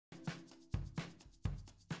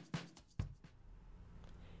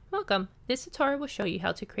Welcome! This tutorial will show you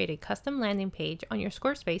how to create a custom landing page on your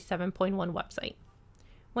Squarespace 7.1 website.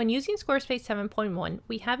 When using Squarespace 7.1,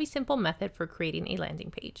 we have a simple method for creating a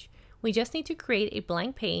landing page. We just need to create a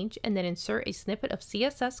blank page and then insert a snippet of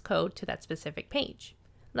CSS code to that specific page.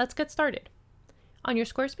 Let's get started. On your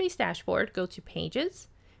Squarespace dashboard, go to Pages.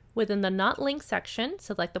 Within the Not Linked section,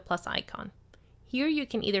 select the plus icon. Here you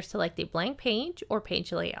can either select a blank page or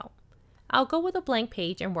page layout. I'll go with a blank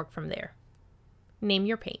page and work from there. Name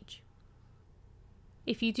your page.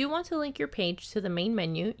 If you do want to link your page to the main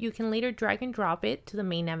menu, you can later drag and drop it to the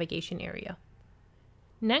main navigation area.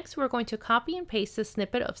 Next, we're going to copy and paste the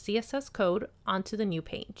snippet of CSS code onto the new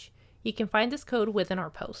page. You can find this code within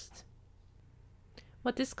our post.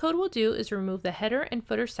 What this code will do is remove the header and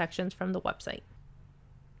footer sections from the website.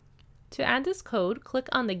 To add this code, click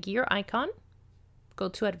on the gear icon, go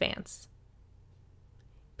to Advanced.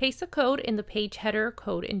 Paste the code in the page header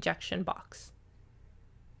code injection box.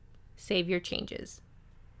 Save your changes.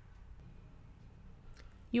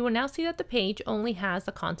 You will now see that the page only has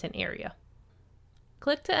the content area.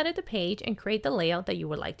 Click to edit the page and create the layout that you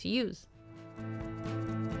would like to use.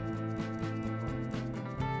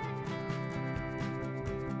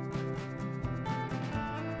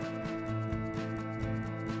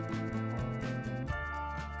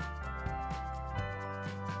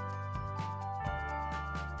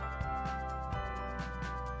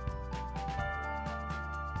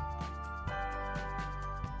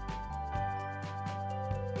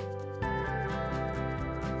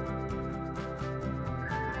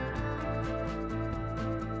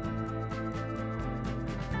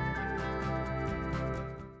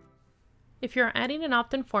 If you're adding an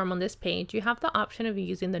opt-in form on this page, you have the option of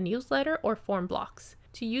using the newsletter or form blocks.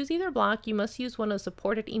 To use either block, you must use one of the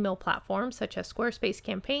supported email platforms such as Squarespace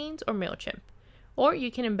Campaigns or MailChimp, or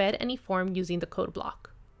you can embed any form using the code block.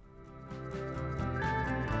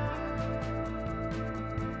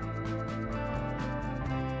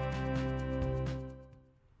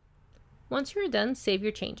 Once you're done, save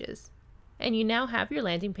your changes, and you now have your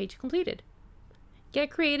landing page completed. Get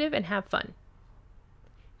creative and have fun.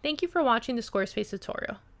 Thank you for watching the Squarespace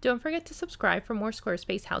tutorial. Don't forget to subscribe for more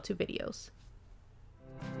Squarespace how-to videos.